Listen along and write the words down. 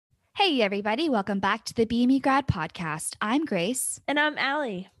Hey, everybody. Welcome back to the BME Grad Podcast. I'm Grace. And I'm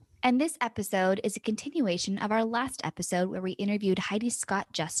Allie. And this episode is a continuation of our last episode where we interviewed Heidi Scott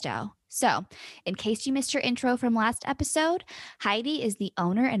Giusto. So, in case you missed your intro from last episode, Heidi is the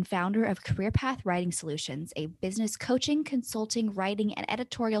owner and founder of Career Path Writing Solutions, a business coaching, consulting, writing, and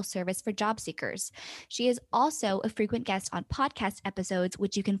editorial service for job seekers. She is also a frequent guest on podcast episodes,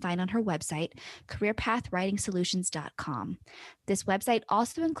 which you can find on her website, careerpathwritingsolutions.com. This website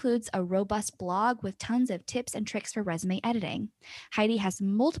also includes a robust blog with tons of tips and tricks for resume editing. Heidi has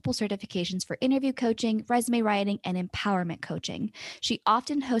multiple certifications for interview coaching, resume writing, and empowerment coaching. She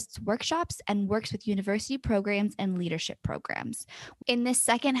often hosts workshops and works with university programs and leadership programs. In this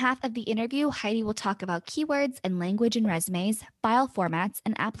second half of the interview, Heidi will talk about keywords and language in resumes, file formats,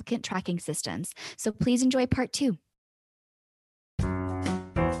 and applicant tracking systems. So please enjoy part 2.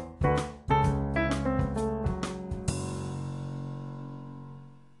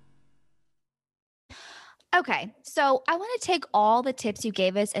 Okay, so I want to take all the tips you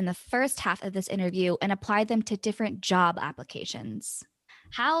gave us in the first half of this interview and apply them to different job applications.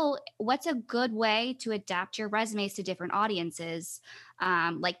 What's a good way to adapt your resumes to different audiences,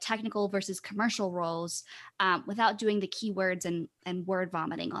 like technical versus commercial roles, without doing the keywords and word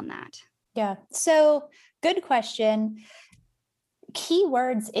vomiting on that? Yeah, so good question.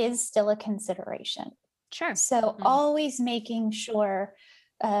 Keywords is still a consideration. Sure. So always making sure,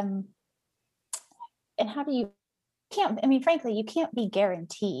 and frankly, you can't be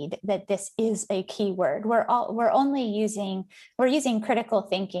guaranteed that this is a keyword. We're using critical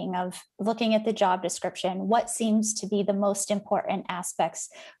thinking of looking at the job description, what seems to be the most important aspects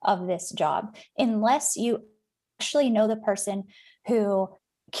of this job. Unless you actually know the person who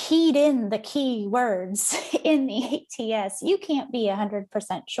keyed in the keywords in the ATS, you can't be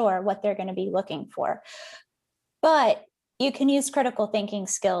 100% sure what they're going to be looking for. But you can use critical thinking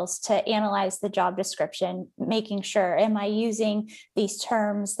skills to analyze the job description, making sure, am I using these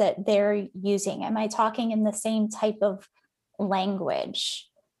terms that they're using? Am I talking in the same type of language?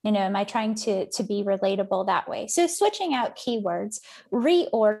 Am I trying to be relatable that way? So switching out keywords,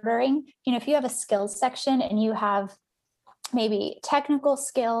 reordering, if you have a skills section and you have maybe technical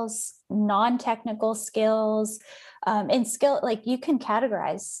skills, non-technical skills, and like you can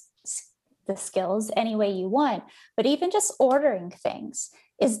categorize the skills any way you want, but even just ordering things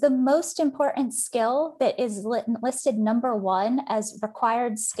is the most important skill that is listed number 1 as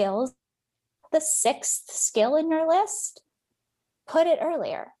required skills. The 6th skill in your list, put it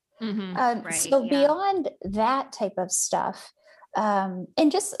earlier. Beyond that type of stuff, and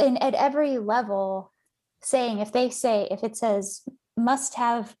at every level, if it says must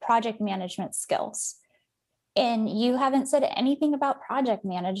have project management skills, and you haven't said anything about project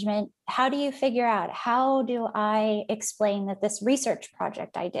management, how do you figure out, how do I explain that this research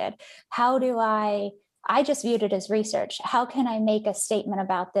project I did, I just viewed it as research. How can I make a statement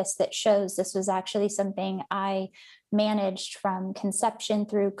about this that shows this was actually something I managed from conception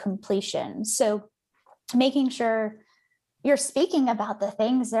through completion? So making sure you're speaking about the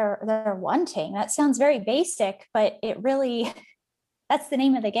things they're wanting. That sounds very basic, but that's the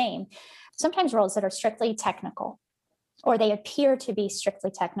name of the game. Sometimes roles that are strictly technical, or they appear to be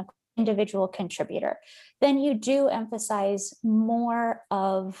strictly technical, individual contributor, then you do emphasize more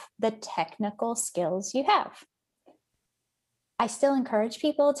of the technical skills you have. I still encourage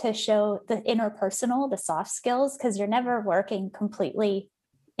people to show the interpersonal, the soft skills, because you're never working completely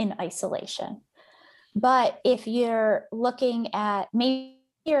in isolation. But if you're looking at, maybe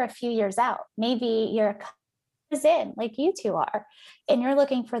you're a few years out, maybe you're in like you two are, and you're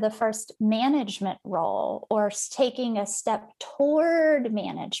looking for the first management role or taking a step toward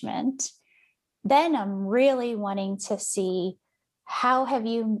management, then I'm really wanting to see, how have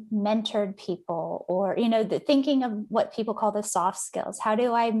you mentored people, or thinking of what people call the soft skills. How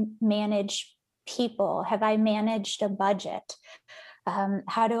do I manage people? Have I managed a budget?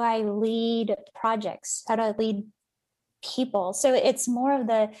 How do I lead projects? How do I lead people? So it's more of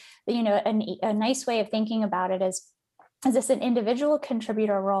the, a nice way of thinking about it is this an individual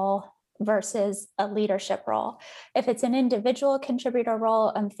contributor role versus a leadership role? If it's an individual contributor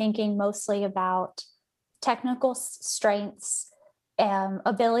role, I'm thinking mostly about technical strengths,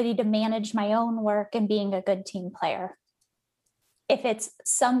 ability to manage my own work, and being a good team player. If it's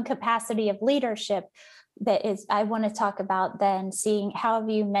some capacity of leadership, I want to talk about then seeing, how have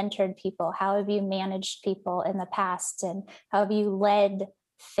you mentored people? How have you managed people in the past? And how have you led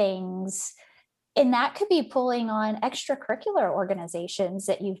things? And that could be pulling on extracurricular organizations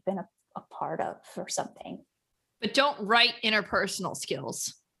that you've been a part of or something. But don't write interpersonal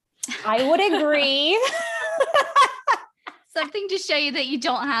skills. I would agree. Something to show you that you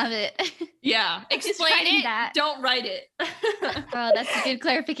don't have it. Yeah. Explain it. That. Don't write it. Oh, that's a good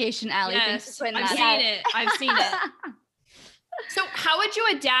clarification, Allie. Yes, Thanks for putting I've that. seen it. I've seen it. So how would you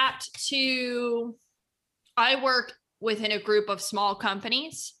adapt to, I work within a group of small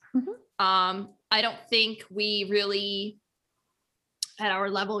companies. Mm-hmm. I don't think we really at our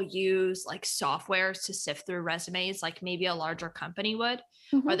level use like softwares to sift through resumes like maybe a larger company would.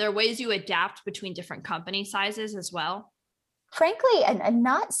 Mm-hmm. Are there ways you adapt between different company sizes as well? Frankly, and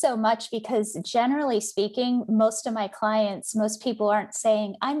not so much, because generally speaking, most of my clients, most people aren't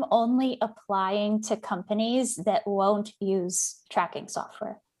saying, I'm only applying to companies that won't use tracking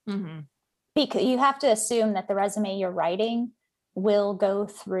software. Mm-hmm. Because you have to assume that the resume you're writing will go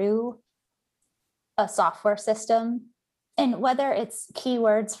through a software system. And whether it's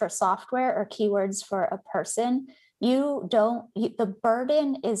keywords for software or keywords for a person, the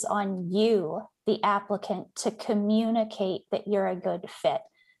burden is on you, the applicant, to communicate that you're a good fit.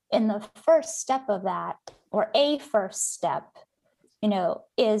 And the first step of that, or a first step,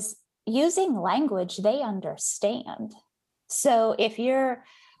 is using language they understand. So if you're,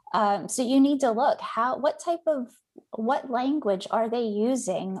 so you need to look what language are they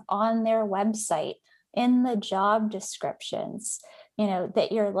using on their website, in the job descriptions,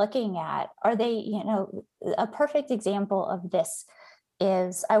 that you're looking at. Are they, a perfect example of this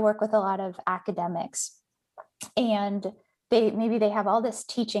is I work with a lot of academics, and they have all this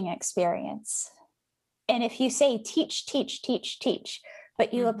teaching experience. And if you say teach,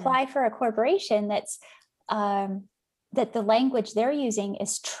 but you mm-hmm. apply for a corporation that's that the language they're using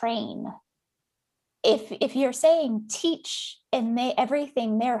is train. If you're saying teach and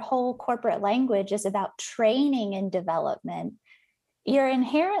everything, their whole corporate language is about training and development, you're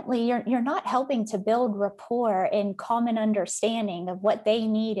not helping to build rapport and common understanding of what they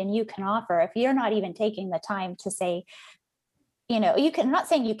need and you can offer if you're not even taking the time to say, I'm not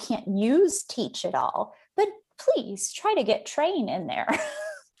saying you can't use teach at all, but please try to get train in there.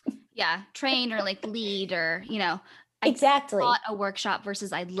 Yeah, train or like lead or, exactly. I taught a workshop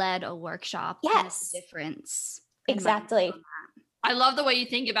versus I led a workshop. Yes. Difference. Exactly. I love the way you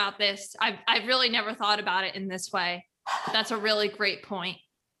think about this. I've really never thought about it in this way. That's a really great point.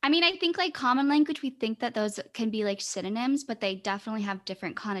 I mean, I think like common language, we think that those can be like synonyms, but they definitely have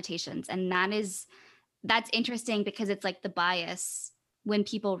different connotations. And that's interesting because it's like the bias when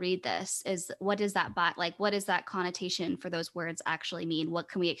people read this is what is that what is that connotation for those words actually mean? What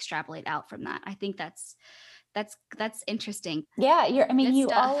can we extrapolate out from that? I think that's interesting. Yeah.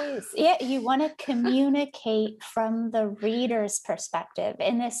 You want to communicate from the reader's perspective.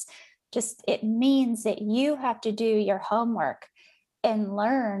 And it means that you have to do your homework and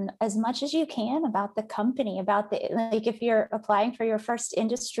learn as much as you can about the company, like if you're applying for your first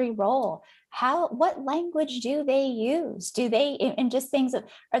industry role, what language do they use? And just things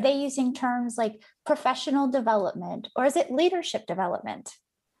are they using terms like professional development, or is it leadership development?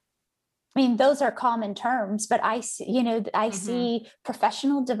 I mean, those are common terms, but I mm-hmm. see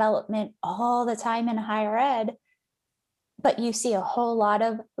professional development all the time in higher ed, but you see a whole lot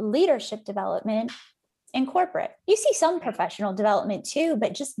of leadership development in corporate. You see some professional development too,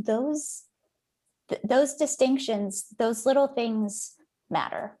 but just those distinctions, those little things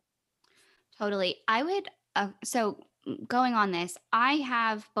matter. Totally. I would, so going on this, I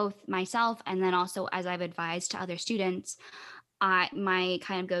have both myself and then also as I've advised to other students, my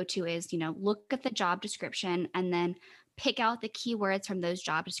kind of go-to is, look at the job description and then pick out the keywords from those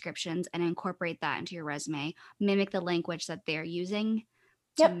job descriptions and incorporate that into your resume, mimic the language that they're using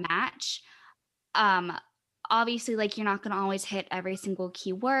to match. Obviously, like you're not going to always hit every single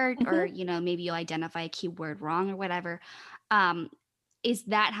keyword mm-hmm. or, maybe you'll identify a keyword wrong or whatever. Is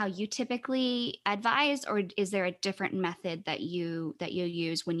that how you typically advise, or is there a different method that you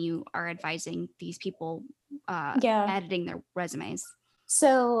use when you are advising these people editing their resumes?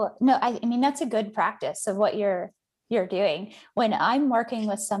 So no, I mean, that's a good practice of what you're doing. When I'm working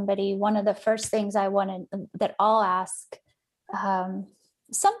with somebody, one of the first things that I'll ask,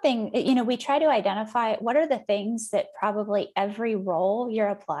 something, we try to identify what are the things that probably every role you're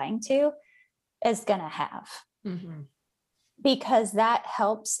applying to is going to have. Mm-hmm. Because that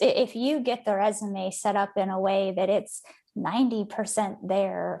helps if you get the resume set up in a way that it's 90%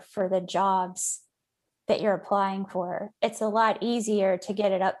 there for the jobs that you're applying for. It's a lot easier to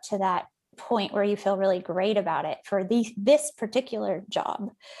get it up to that point where you feel really great about it for this particular job.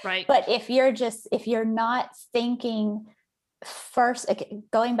 Right. But if you're not thinking first,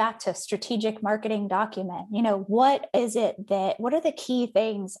 going back to strategic marketing document, what are the key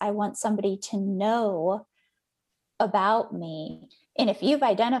things I want somebody to know about me? And if you've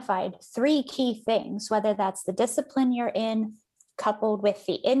identified 3 key things, whether that's the discipline you're in, coupled with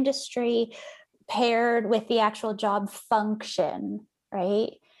the industry, paired with the actual job function,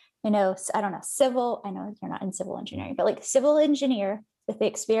 right? I know you're not in civil engineering, but like civil engineer with the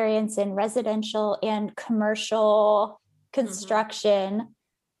experience in residential and commercial construction,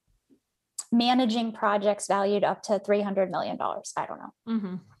 managing projects valued up to $300 million. I don't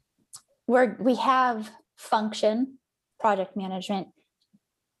know. We have function, project management,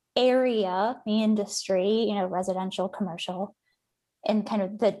 area, the industry, residential, commercial, and kind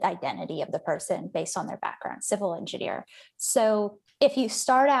of the identity of the person based on their background, civil engineer. So if you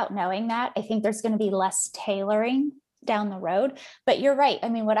start out knowing that, I think there's going to be less tailoring down the road. But you're right. I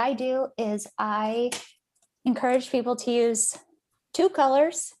mean, what I do is I encourage people to use 2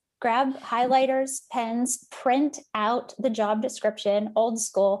 colors, grab highlighters, pens, print out the job description, old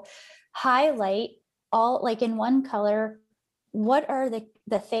school, highlight all like in one color. What are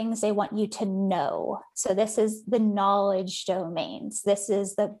the things they want you to know? So this is the knowledge domains. This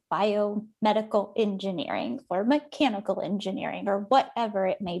is the biomedical engineering or mechanical engineering or whatever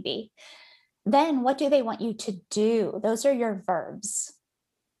it may be. Then what do they want you to do? Those are your verbs.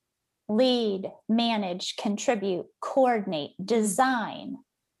 Lead, manage, contribute, coordinate, design.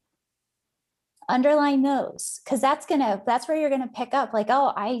 Underline those, because that's where you're gonna pick up like,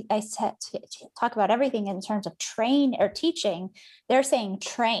 oh, I said to talk about everything in terms of train or teaching. They're saying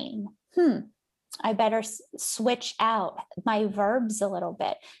train. I better switch out my verbs a little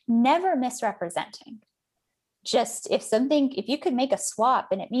bit. Never misrepresenting. Just if you could make a swap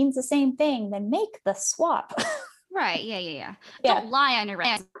and it means the same thing, then make the swap. Right. Yeah. Don't lie on your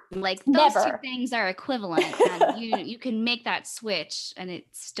resume. Like those Never. 2 things are equivalent, and you can make that switch, and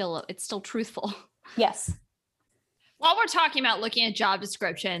it's still truthful. Yes. While we're talking about looking at job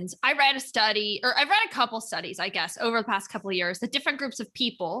descriptions, I've read a couple studies, I guess, over the past couple of years that different groups of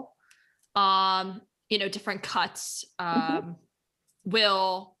people, different cuts,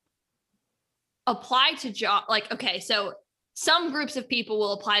 will apply to job. Like, okay, so some groups of people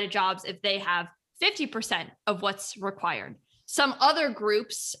will apply to jobs if they have 50% of what's required. Some other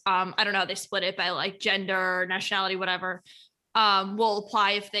groups, I don't know, they split it by like gender, nationality, whatever, will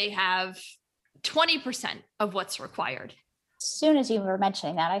apply if they have 20% of what's required. As soon as you were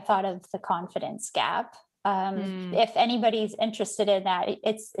mentioning that, I thought of the confidence gap. If anybody's interested in that,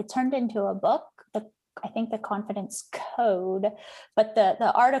 it turned into a book, I think the Confidence Code, but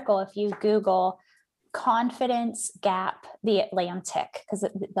the article, if you Google confidence gap, The Atlantic, because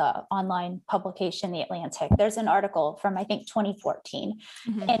the online publication, The Atlantic, there's an article from, I think, 2014.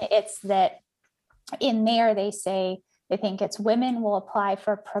 And it's that in there, they say, they think it's women will apply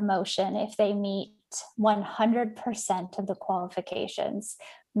for promotion if they meet 100% of the qualifications.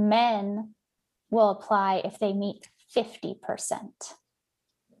 Men will apply if they meet 50%.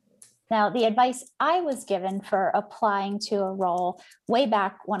 Now, the advice I was given for applying to a role way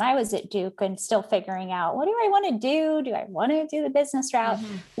back when I was at Duke and still figuring out, what do I want to do? Do I want to do the business route?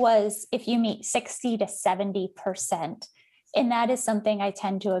 Was if you meet 60 to 70%. And that is something I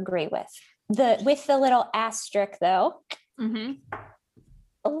tend to agree with. With the little asterisk, though,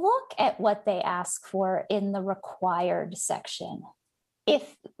 look at what they ask for in the required section.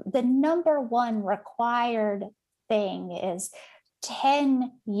 If the number 1 required thing is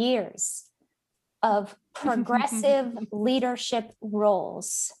 10 years of progressive leadership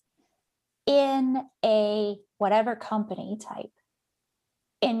roles in a whatever company type,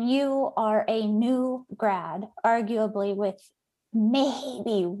 and you are a new grad, arguably with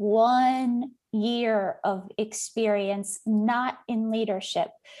maybe 1 year of experience, not in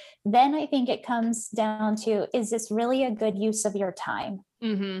leadership, then I think it comes down to, is this really a good use of your time?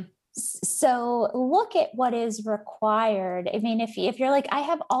 So look at what is required. I mean, if you're like, I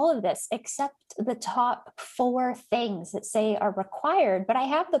have all of this except the top 4 things that say are required, but I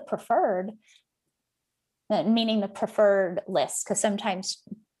have the preferred, meaning the preferred list, because sometimes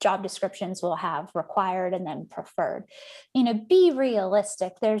job descriptions will have required and then preferred. Be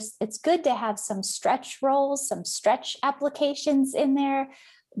realistic. It's good to have some stretch roles, some stretch applications in there,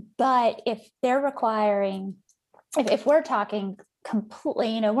 but if they're requiring, if we're talking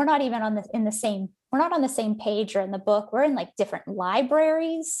completely, we're not even on the same page or in the book, we're in like different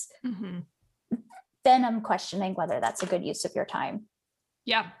libraries, then I'm questioning whether that's a good use of your time.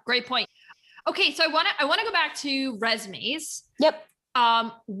 Yeah, great point. Okay, so I want to go back to resumes. Yep.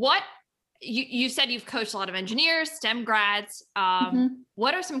 What you said you've coached a lot of engineers, STEM grads.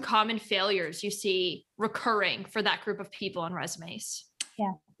 What are some common failures you see recurring for that group of people on resumes?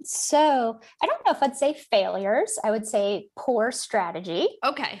 Yeah. So I don't know if I'd say failures. I would say poor strategy.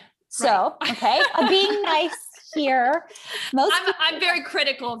 Okay. So, okay. I'm being nice here. I'm very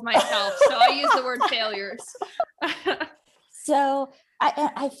critical of myself, so I use the word failures. So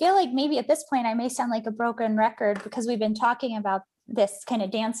I feel like maybe at this point I may sound like a broken record because we've been talking about this, kind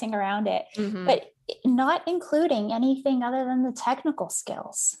of dancing around it, but not including anything other than the technical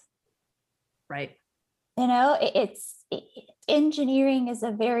skills. Right. You know, engineering is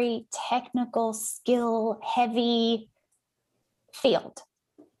a very technical, skill heavy field,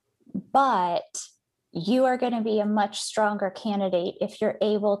 but you are going to be a much stronger candidate if you're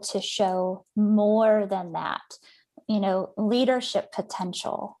able to show more than that. You know, leadership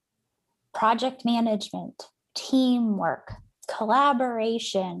potential, project management, teamwork,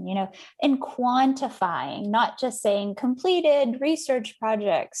 collaboration, you know, and quantifying, not just saying completed research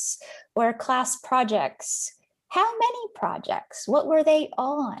projects or class projects. How many projects? What were they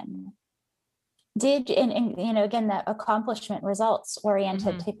on? And you know, again, that accomplishment results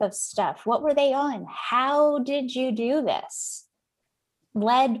oriented type of stuff. What were they on? How did you do this?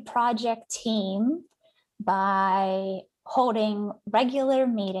 Led project team by holding regular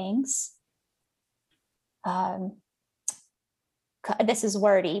meetings. This is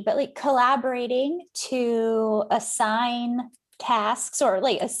wordy, but like collaborating to assign tasks, or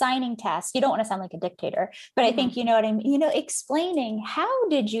like assigning tasks. You don't want to sound like a dictator, but I think you know what I mean. You know, explaining, how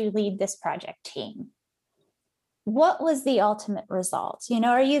did you lead this project team? What was the ultimate result? You know,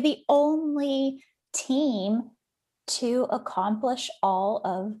 are you the only team to accomplish all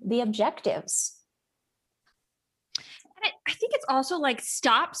of the objectives? I think it's also like,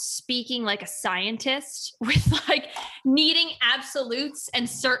 stop speaking like a scientist with like needing absolutes and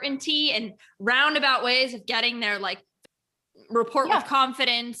certainty and roundabout ways of getting there. Like, report with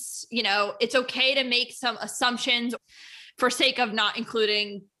confidence. You know, it's okay to make some assumptions for sake of not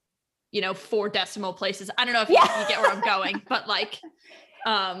including, you know, 4 decimal places. I don't know if you get where I'm going, but like,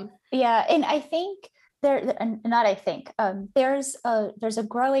 yeah. And I think there's a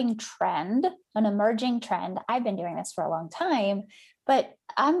growing trend, an emerging trend. I've been doing this for a long time, but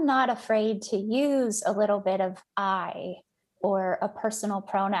I'm not afraid to use a little bit of I or a personal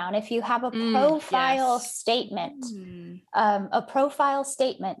pronoun. If you have a profile statement,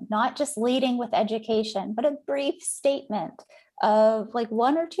 not just leading with education, but a brief statement of like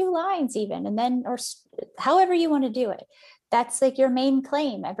 1 or 2 lines even, and then, or however you want to do it. That's like your main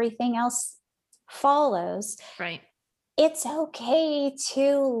claim. Everything else follows. Right. It's okay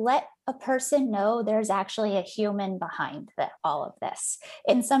to let a person know there's actually a human behind all of this.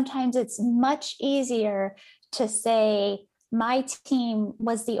 And sometimes it's much easier to say, my team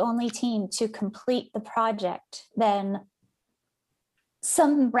was the only team to complete the project, than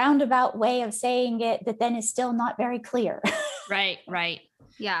some roundabout way of saying it that then is still not very clear. Right.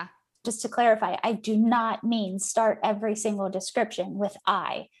 Yeah. Just to clarify, I do not mean start every single description with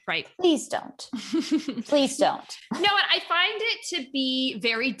I. Right. Please don't. Please don't. No, and I find it to be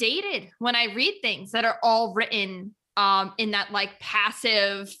very dated when I read things that are all written in that like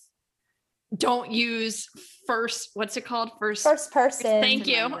passive, don't use what's it called? First person. Thank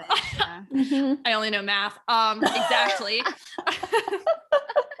you. Yeah. I only know math. Exactly.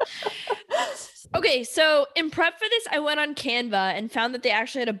 Okay, so in prep for this, I went on Canva and found that they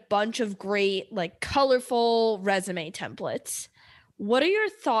actually had a bunch of great, like, colorful resume templates. What are your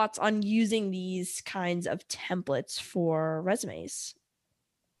thoughts on using these kinds of templates for resumes?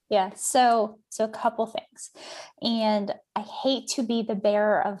 Yeah, so a couple things. And I hate to be the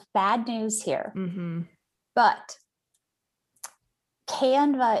bearer of bad news here, but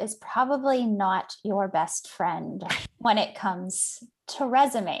Canva is probably not your best friend when it comes to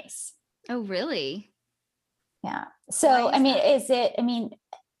resumes. Oh, really? Yeah. So, I mean,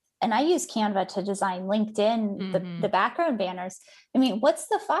 and I use Canva to design LinkedIn, the background banners. I mean, what's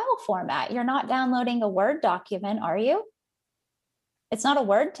the file format? You're not downloading a Word document, are you? It's not a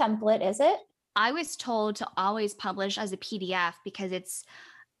Word template, is it? I was told to always publish as a PDF because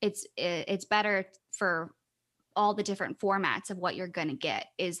it's better for all the different formats of what you're going to get.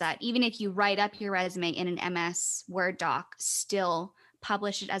 Is that even if you write up your resume in an MS Word doc, still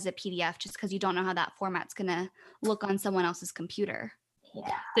publish it as a PDF, just because you don't know how that format's going to look on someone else's computer. Yeah.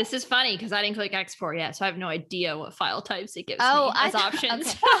 This is funny because I didn't click export yet, so I have no idea what file types it gives me as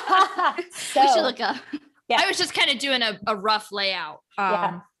options. Okay. We should look up. Yeah. I was just kind of doing a rough layout.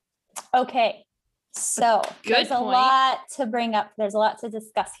 Okay. So there's a lot to bring up. There's a lot to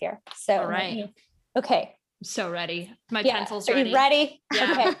discuss here. So, all right. Okay. I'm so ready. My pencil's ready. Are you ready?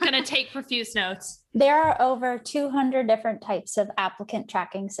 Yeah. Okay. I'm going to take profuse notes. There are over 200 different types of applicant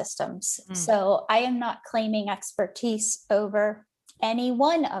tracking systems. So I am not claiming expertise over any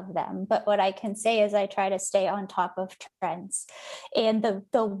one of them, but what I can say is I try to stay on top of trends. And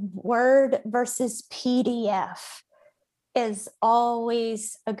the Word versus PDF is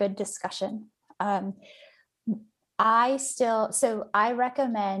always a good discussion. I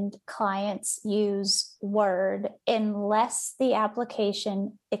recommend clients use Word unless the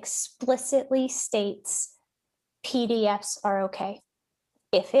application explicitly states PDFs are okay.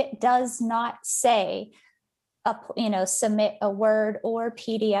 If it does not say, submit a Word or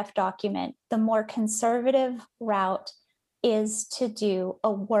PDF document, the more conservative route is to do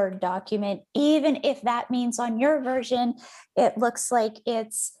a Word document, even if that means on your version, it looks like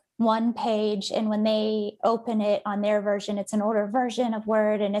it's one page, and when they open it on their version, it's an older version of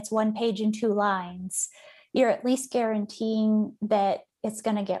Word and it's 1 page and 2 lines. You're at least guaranteeing that it's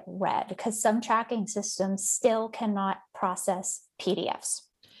going to get read, because some tracking systems still cannot process PDFs.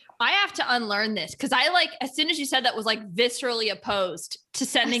 I have to unlearn this, because as soon as you said that, was like viscerally opposed to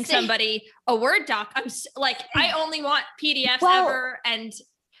sending somebody a Word doc. I'm like, I only want PDFs ever.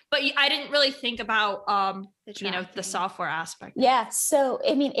 But I didn't really think about, the software aspect. Yeah. So,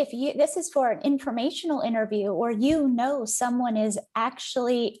 I mean, this is for an informational interview, or, someone is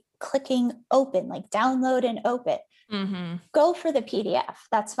actually clicking open, like download and open, go for the PDF.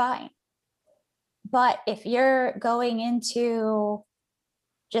 That's fine. But if you're going into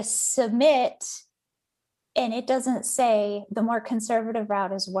just submit and it doesn't say, the more conservative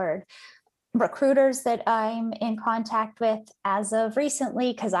route is Word. Recruiters that I'm in contact with as of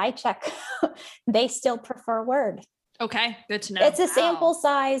recently, because I check, they still prefer Word. Okay, good to know. It's a sample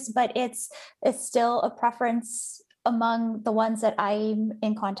size, but it's still a preference among the ones that I'm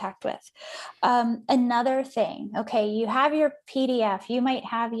in contact with. Another thing, okay, you have your PDF, you might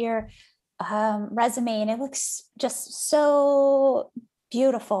have your resume, and it looks just so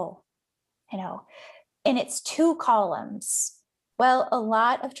beautiful, and it's 2 columns. Well, a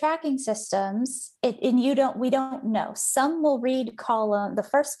lot of tracking systems, we don't know. Some will read the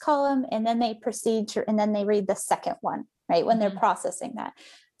first column, and then they and then they read the second one, right? When they're processing that.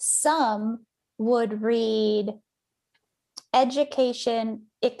 Some would read education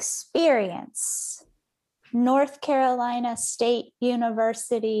experience, North Carolina State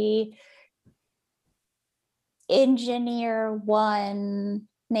University, engineer 1,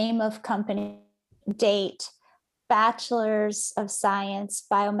 name of company, date, Bachelor's of Science,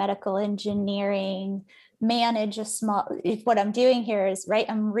 Biomedical Engineering, manage a small, what I'm doing here is, right,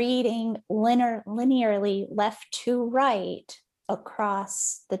 I'm reading linearly left to right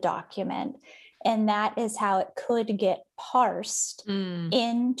across the document. And that is how it could get parsed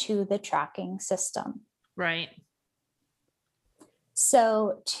into the tracking system. Right.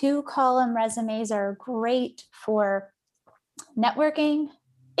 So 2-column resumes are great for networking.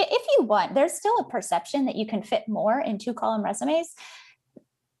 If you want, there's still a perception that you can fit more in 2-column resumes.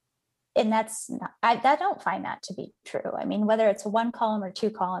 And that's not, I don't find that to be true. I mean, whether it's a 1-column or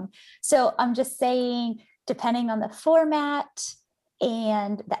 2-column. So I'm just saying, depending on the format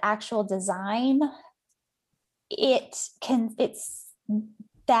and the actual design,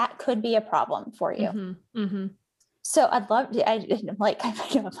 that could be a problem for you. So I'd love to, I'm like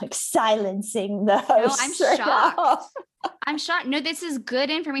silencing the host. No, I'm shocked. I'm shocked. No, this is good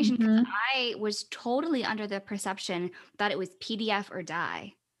information, because I was totally under the perception that it was PDF or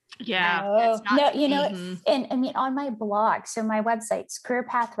die. Yeah. And I mean, on my blog, so my website's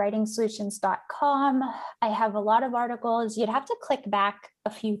careerpathwritingsolutions.com. I have a lot of articles. You'd have to click back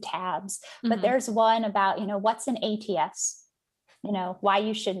a few tabs, but there's one about, what's an ATS, why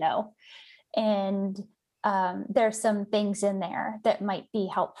you should know. And there's some things in there that might be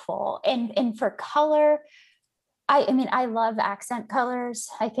helpful. And for color, I love accent colors,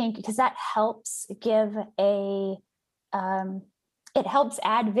 I think, because that helps give it helps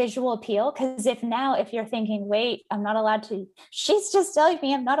add visual appeal. Because if you're thinking, wait, she's just telling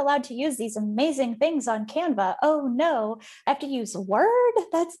me I'm not allowed to use these amazing things on Canva. Oh no, I have to use Word?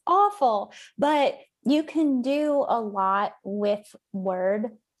 That's awful. But you can do a lot with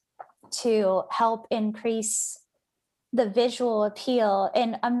Word to help increase the visual appeal.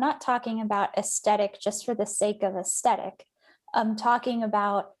 And I'm not talking about aesthetic just for the sake of aesthetic. I'm talking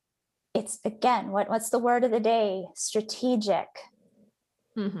about, it's, again, what's the word of the day? Strategic.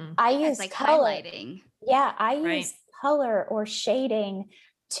 I use like color. Highlighting. Yeah, I use color or shading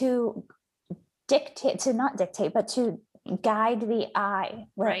to not dictate, but to guide the eye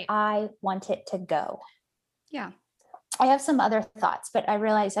where I want it to go. Yeah. I have some other thoughts, but I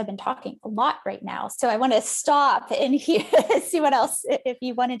realize I've been talking a lot right now. So I want to stop and see what else, if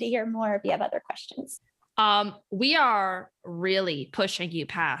you wanted to hear more, if you have other questions. We are really pushing you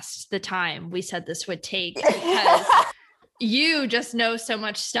past the time we said this would take, because you just know so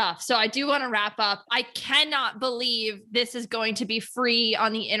much stuff. So I do want to wrap up. I cannot believe this is going to be free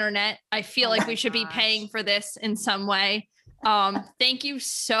on the internet. I feel like we should be paying for this in some way. Thank you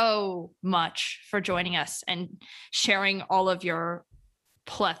so much for joining us and sharing all of your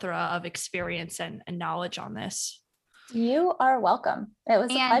plethora of experience and knowledge on this. You are welcome. It was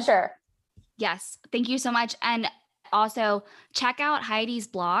a pleasure. Yes. Thank you so much. And also check out Heidi's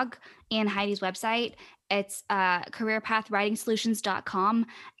blog and Heidi's website. It's careerpathwritingsolutions.com.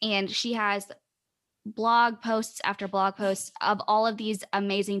 And she has blog posts after blog posts of all of these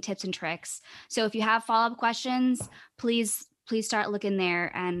amazing tips and tricks. So if you have follow-up questions, please start looking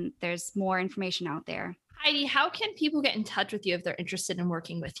there, and there's more information out there. Heidi, how can people get in touch with you if they're interested in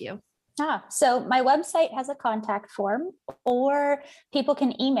working with you? So my website has a contact form, or people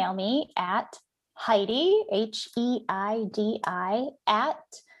can email me at Heidi, Heidi, at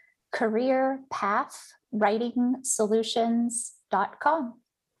careerpathwritingsolutions.com.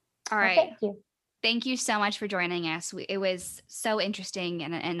 All right. Thank you. Thank you so much for joining us. It was so interesting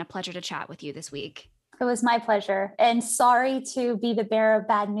and a pleasure to chat with you this week. It was my pleasure. And sorry to be the bearer of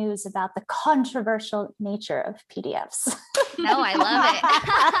bad news about the controversial nature of PDFs. No, I love it.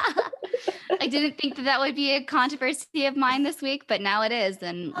 I didn't think that would be a controversy of mine this week, but now it is.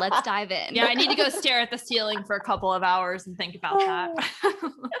 And let's dive in. Yeah, I need to go stare at the ceiling for a couple of hours and think about that.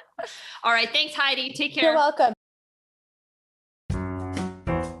 All right. Thanks, Heidi. Take care. You're welcome.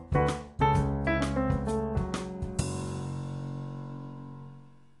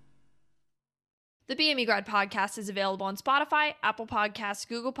 The BME Grad Podcast is available on Spotify, Apple Podcasts,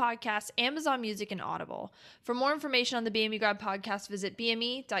 Google Podcasts, Amazon Music, and Audible. For more information on the BME Grad Podcast, visit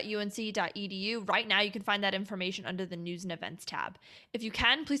bme.unc.edu. Right now, you can find that information under the News and Events tab. If you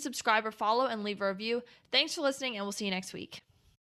can, please subscribe or follow and leave a review. Thanks for listening, and we'll see you next week.